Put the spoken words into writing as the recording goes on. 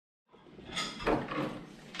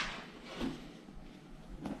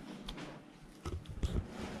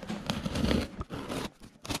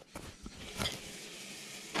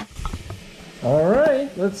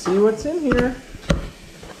let's see what's in here.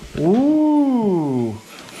 Ooh.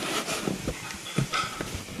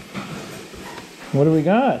 What do we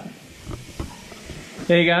got?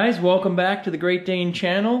 Hey guys, welcome back to the Great Dane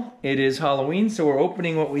channel. It is Halloween, so we're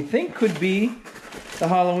opening what we think could be the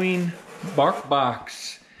Halloween bark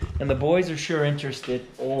box. And the boys are sure interested.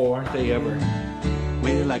 Oh, aren't they ever?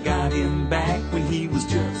 Well, I got him back when he was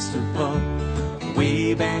just a pup.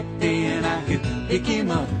 Way back then I could pick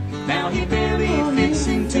him up. Now he barely fits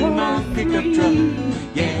into my pickup truck.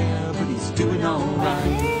 Yeah, but he's doing alright.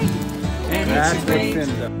 And That's it's a great what's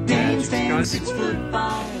in the Dane stand,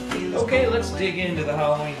 6'5". Okay, let's dig into the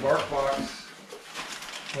Halloween bark box.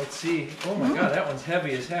 Let's see. Oh my god, that one's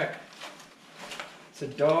heavy as heck. It's a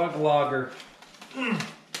dog logger.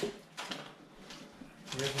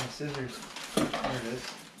 Where's my scissors? There it is.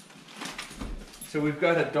 So we've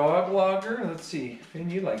got a dog logger. Let's see. Finn,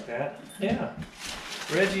 you like that? Yeah.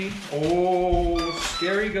 Reggie. Oh,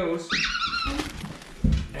 scary ghost.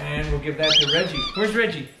 And we'll give that to Reggie. Where's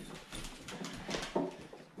Reggie? You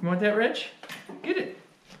want that, Reg? Get it.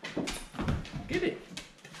 Get it.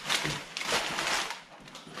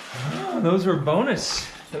 Oh, those were bonus.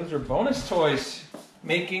 Those are bonus toys.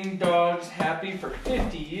 Making dogs happy for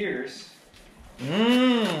 50 years.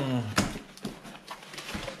 Mmm.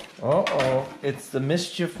 Uh-oh. It's the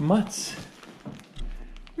Mischief Mutts.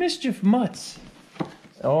 Mischief Mutts.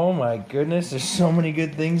 Oh my goodness. There's so many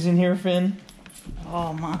good things in here, Finn.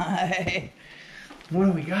 Oh my. What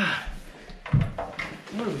do we got?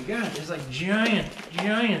 What do we got? There's like giant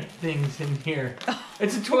things in here.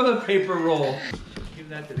 It's a toilet paper roll. Give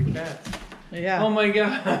that to the cats. Yeah. Oh my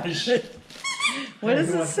gosh. What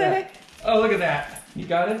does it say? Oh, look at that. You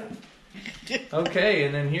got it? Okay,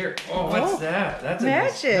 and then here. Oh, what's that? That's a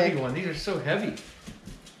nice heavy one. These are so heavy.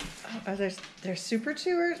 Oh, they're super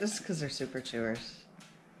chewers? This is because they're super chewers.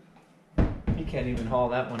 You can't even haul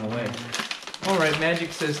that one away. All right,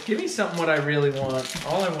 Magic says, give me something what I really want.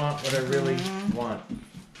 All I want, what I really want.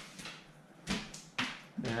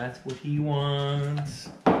 That's what he wants.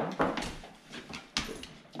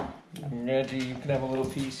 Reggie, you can have a little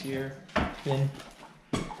piece here. Finn.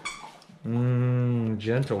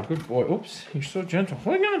 Gentle. Good boy. Oops, you're so gentle.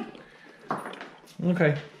 Hang on.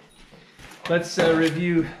 Okay. Let's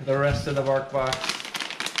review the rest of the bark box.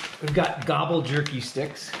 We've got gobble jerky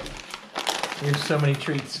sticks. There's so many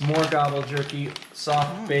treats. More gobble jerky,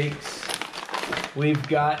 soft bakes. We've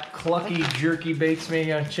got clucky jerky bakes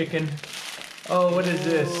made on chicken. Oh, what is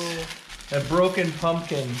this? A broken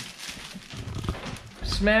pumpkin.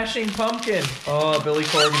 Smashing pumpkin. Oh, Billy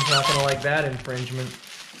Corgan's not gonna like that infringement.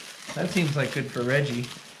 That seems like good for Reggie.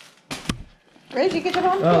 Reggie, get the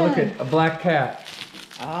pumpkin. Oh, look at a black cat.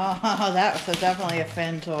 Oh, that's definitely a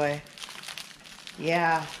Finn toy.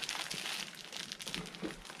 Yeah.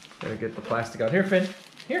 Gotta get the plastic out. Here, Finn.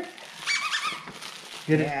 Here.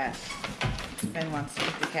 Get it. Yes. Finn wants to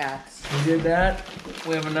get the cats. We did that.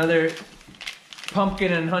 We have another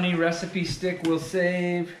pumpkin and honey recipe stick we'll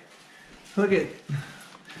save. Look at.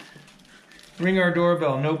 Ring our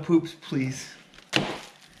doorbell. No poops, please.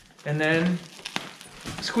 And then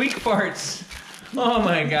squeak farts. Oh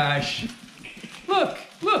my gosh. Look,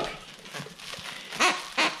 look.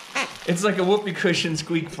 It's like a whoopee cushion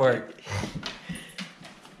squeak fart.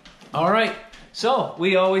 All right, so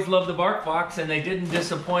we always love the bark box and they didn't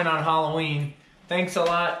disappoint on Halloween. Thanks a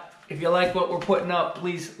lot. If you like what we're putting up,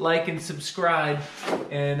 please like and subscribe.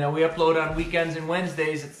 And we upload on weekends and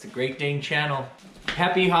Wednesdays. It's the Great Dane channel.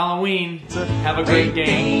 Happy Halloween. Have a great day.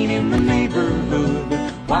 Dane in the neighborhood.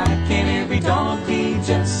 Why can't every dog be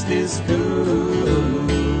just as good?